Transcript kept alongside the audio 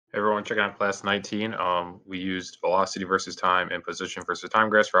Everyone, checking out class 19. We used velocity versus time and position versus time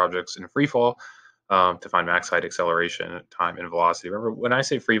graphs for objects in free fall to find max height, acceleration, time, and velocity. Remember, when I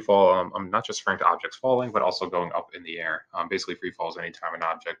say free fall, I'm not just referring to objects falling, but also going up in the air. Basically, free fall is any time an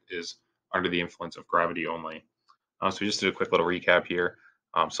object is under the influence of gravity only. So we just did a quick little recap here.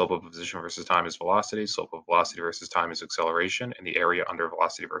 Slope of position versus time is velocity. Slope of velocity versus time is acceleration. And the area under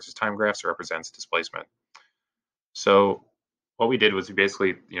velocity versus time graphs represents displacement. So what we did was we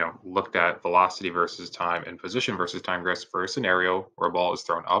basically, looked at velocity versus time and position versus time graphs for a scenario where a ball is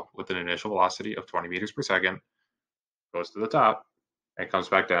thrown up with an initial velocity of 20 meters per second, goes to the top, and comes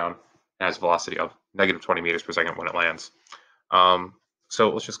back down, and has velocity of negative 20 meters per second when it lands. So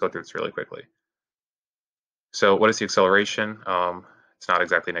let's just go through this really quickly. So what is the acceleration? It's not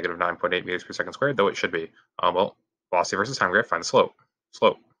exactly negative 9.8 meters per second squared, though it should be. Well, velocity versus time graph, find the slope.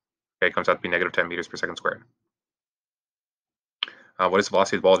 Slope, okay, it comes out to be negative 10 meters per second squared. What is the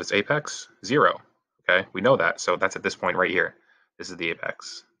velocity of the ball at its apex? 0. Okay, we know that. So that's at this point right here. This is the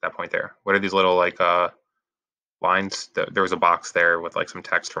apex, that point there. What are these little lines? There was a box there with like some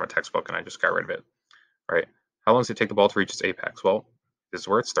text from a textbook, and I just got rid of it. All right. How long does it take the ball to reach its apex? Well, this is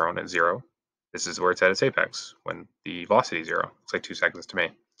where it's thrown at 0. This is where it's at its apex when the velocity is 0. Looks like 2 seconds to me.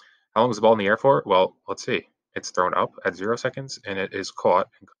 How long is the ball in the air for? Well, let's see. It's thrown up at 0 seconds, and it is caught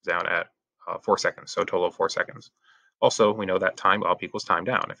and comes down at 4 seconds, so a total of 4 seconds. Also, we know that time up equals time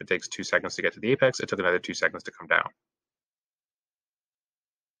down. If it takes 2 seconds to get to the apex, it took another 2 seconds to come down.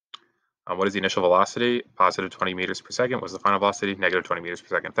 What is the initial velocity? Positive 20 meters per second. Was the final velocity? Negative 20 meters per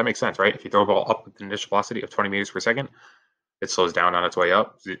second. That makes sense, right? If you throw a ball up with the initial velocity of 20 meters per second, it slows down on its way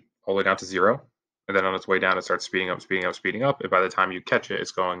up, all the way down to 0. And then on its way down, it starts speeding up, speeding up, speeding up. And by the time you catch it,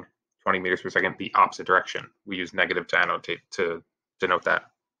 it's going 20 meters per second the opposite direction. We use negative to annotate to denote that.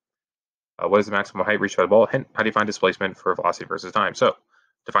 What is the maximum height reached by the ball? Hint, how do you find displacement for velocity versus time? So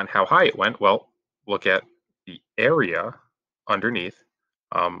to find how high it went, well, look at the area underneath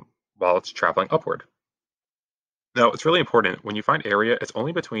while it's traveling upward. Now, it's really important when you find area, it's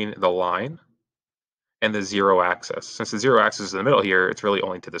only between the line and the 0 axis. Since the 0 axis is in the middle here, it's really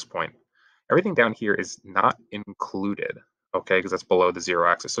only to this point. Everything down here is not included, okay, because that's below the 0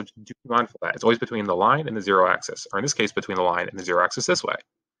 axis. So do be mindful of that. It's always between the line and the 0 axis, or in this case, between the line and the 0 axis this way.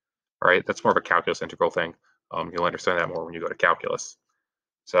 All right, that's more of a calculus integral thing. You'll understand that more when you go to calculus.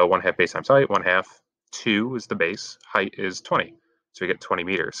 So 1/2 base times height, 1/2, 2 is the base, height is 20. So we get 20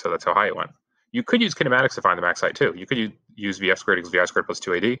 meters, so that's how high it went. You could use kinematics to find the max height too. You could use Vf squared equals Vi squared plus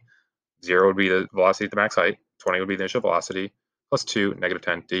 2AD. 0 would be the velocity at the max height, 20 would be the initial velocity, plus 2, negative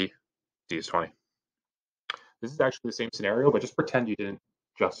 10, d is 20. This is actually the same scenario, but just pretend you didn't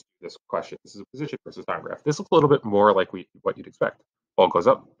just do this question. This is a position versus time graph. This looks a little bit more like what you'd expect. Ball goes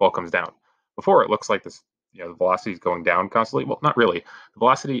up, ball comes down. Before, it looks like this, the velocity is going down constantly. Well, not really. The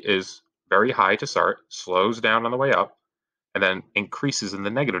velocity is very high to start, slows down on the way up, and then increases in the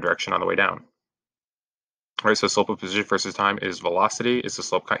negative direction on the way down. All right, so slope of position versus time is velocity. Is the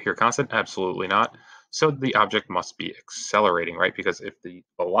slope here constant? Absolutely not. So the object must be accelerating, right? Because if the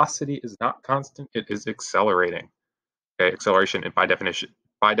velocity is not constant, it is accelerating. Okay, acceleration by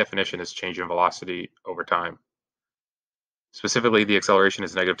definition is change in velocity over time. Specifically, the acceleration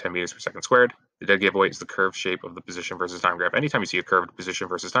is negative 10 meters per second squared. The dead giveaway is the curved shape of the position versus time graph. Anytime you see a curved position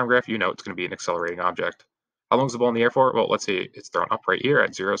versus time graph, you know it's going to be an accelerating object. How long is the ball in the air for? Well, let's see. It's thrown up right here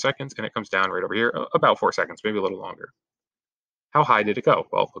at 0 seconds, and it comes down right over here about 4 seconds, maybe a little longer. How high did it go?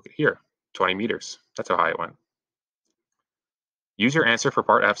 Well, look at here, 20 meters. That's how high it went. Use your answer for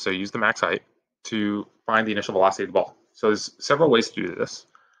part F, so use the max height, to find the initial velocity of the ball. So there's several ways to do this.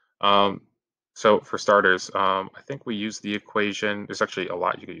 So for starters, I think we use the equation. There's actually a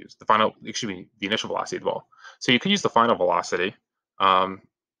lot you could use. The initial velocity of the ball. So you could use the final velocity of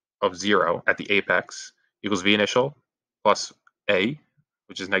 0 at the apex equals V initial plus A,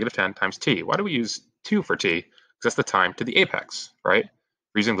 which is negative 10 times T. Why do we use 2 for T? Because that's the time to the apex, right?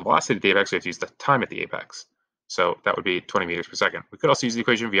 We're using the velocity at the apex, we have to use the time at the apex. So that would be 20 meters per second. We could also use the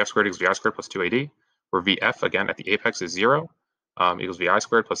equation Vf squared equals Vi squared plus 2AD, where Vf, again, at the apex is 0, equals Vi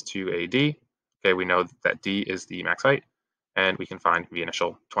squared plus 2AD. Okay, we know that d is the max height, and we can find V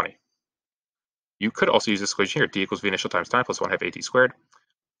initial 20. You could also use this equation here, d equals V initial times time plus 1/2 AT squared.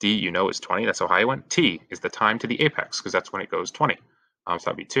 D, you know, is 20, that's how high it went. T is the time to the apex, because that's when it goes 20. So that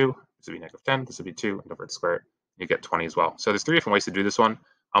would be 2, this would be negative 10, this would be 2, and over to square it, you get 20 as well. So there's 3 different ways to do this one,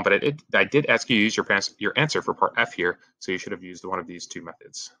 but I did ask you to use your answer for part F here, so you should have used one of these 2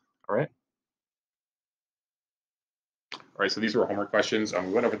 methods. All right? All right, so these were homework questions. We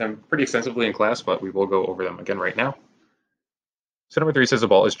went over them pretty extensively in class, but we will go over them again right now. So number 3 says the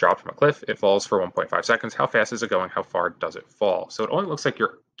ball is dropped from a cliff. It falls for 1.5 seconds. How fast is it going? How far does it fall? So it only looks like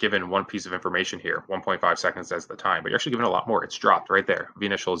you're given one piece of information here, 1.5 seconds as the time, but you're actually given a lot more. It's dropped right there, v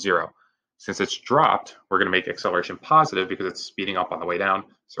initial 0. Since it's dropped, we're going to make acceleration positive because it's speeding up on the way down.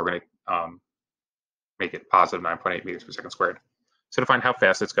 So we're going to make it positive 9.8 meters per second squared. So to find how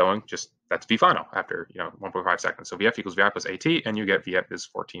fast it's going, just that's v final after 1.5 seconds. So vf equals vi plus at, and you get vf is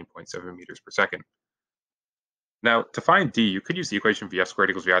 14.7 meters per second. Now, to find d, you could use the equation vf squared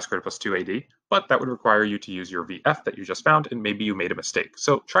equals vi squared plus 2ad, but that would require you to use your vf that you just found, and maybe you made a mistake.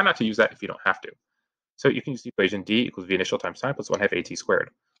 So try not to use that if you don't have to. So you can use the equation d equals v initial times time plus 1/2 at squared.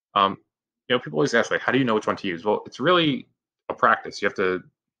 People always ask, like, how do you know which one to use? Well, it's really a practice. You have to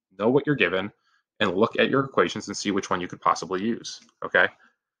know what you're given and look at your equations and see which one you could possibly use, okay?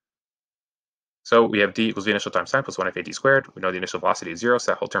 So we have d equals v initial times time plus 1/2 at squared. We know the initial velocity is 0,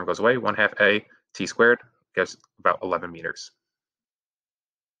 so that whole term goes away. 1/2 a t squared gives about 11 meters.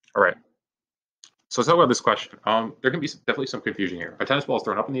 All right. So let's talk about this question. There can be definitely some confusion here. A tennis ball is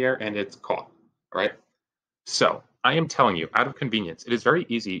thrown up in the air and it's caught. All right. So I am telling you, out of convenience, it is very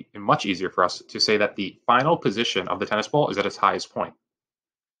easy and much easier for us to say that the final position of the tennis ball is at its highest point.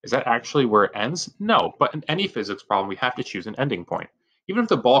 Is that actually where it ends? No, but in any physics problem, we have to choose an ending point. Even if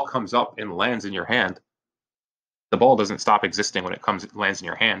the ball comes up and lands in your hand, the ball doesn't stop existing when it lands in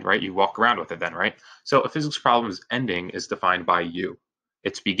your hand, right? You walk around with it then, right? So a physics problem's ending is defined by you.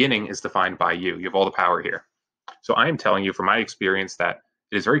 Its beginning is defined by you. You have all the power here. So I am telling you from my experience that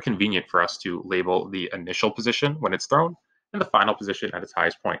it is very convenient for us to label the initial position when it's thrown and the final position at its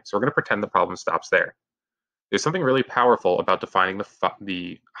highest point. So we're going to pretend the problem stops there. There's something really powerful about defining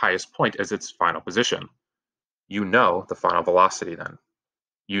the highest point as its final position. You know the final velocity then.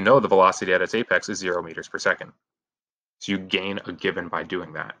 You know the velocity at its apex is 0 meters per second. So you gain a given by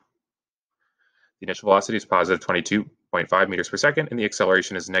doing that. The initial velocity is positive 22.5 meters per second, and the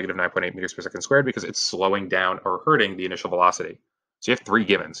acceleration is negative 9.8 meters per second squared because it's slowing down or hurting the initial velocity. So you have 3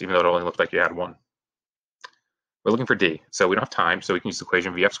 givens, even though it only looked like you had 1. We're looking for d, so we don't have time, so we can use the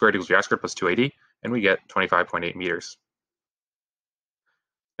equation vf squared equals vi squared plus 2ad, and we get 25.8 meters.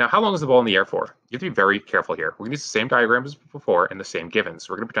 Now, how long is the ball in the air for? You have to be very careful here. We're going to use the same diagram as before and the same givens.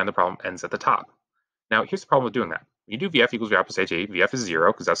 We're going to pretend the problem ends at the top. Now, here's the problem with doing that. When you do vf equals vi plus at, vf is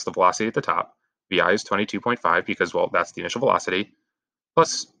 0 because that's the velocity at the top. Vi is 22.5 because, well, that's the initial velocity,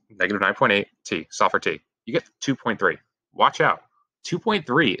 plus negative 9.8 t, solve for t. You get 2.3. Watch out.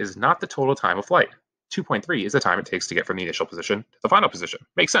 2.3 is not the total time of flight. 2.3 is the time it takes to get from the initial position to the final position.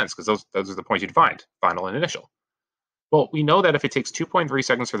 Makes sense because those are the points you defined, final and initial. Well, we know that if it takes 2.3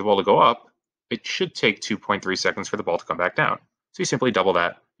 seconds for the ball to go up, it should take 2.3 seconds for the ball to come back down. So you simply double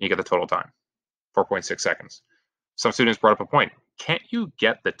that and you get the total time, 4.6 seconds. Some students brought up a point. Can't you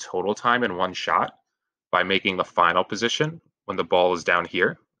get the total time in one shot by making the final position when the ball is down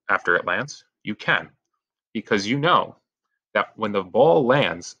here after it lands? You can, because you know that when the ball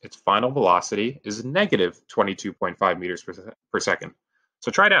lands, its final velocity is negative 22.5 meters per second. So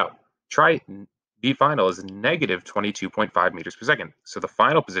try it out. Try v final is negative 22.5 meters per second. So the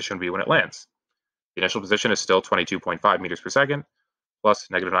final position would be when it lands. The initial position is still 22.5 meters per second plus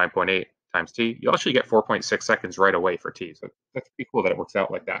negative 9.8 times t. You actually get 4.6 seconds right away for t. So that's pretty cool that it works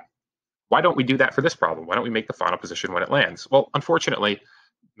out like that. Why don't we do that for this problem? Why don't we make the final position when it lands? Well, unfortunately,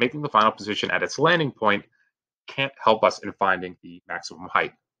 making the final position at its landing point can't help us in finding the maximum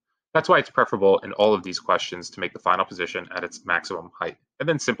height. That's why it's preferable in all of these questions to make the final position at its maximum height and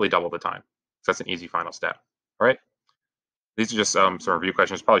then simply double the time. So that's an easy final step. All right. These are just some review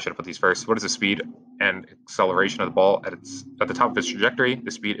questions. Probably should have put these first. What is the speed and acceleration of the ball at the top of its trajectory?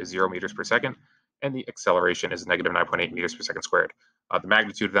 The speed is 0 meters per second, and the acceleration is negative 9.8 meters per second squared. The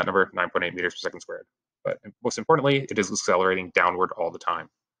magnitude of that number, 9.8 meters per second squared. But most importantly, it is accelerating downward all the time.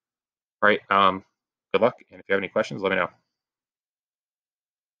 All right. Good luck, and if you have any questions, let me know.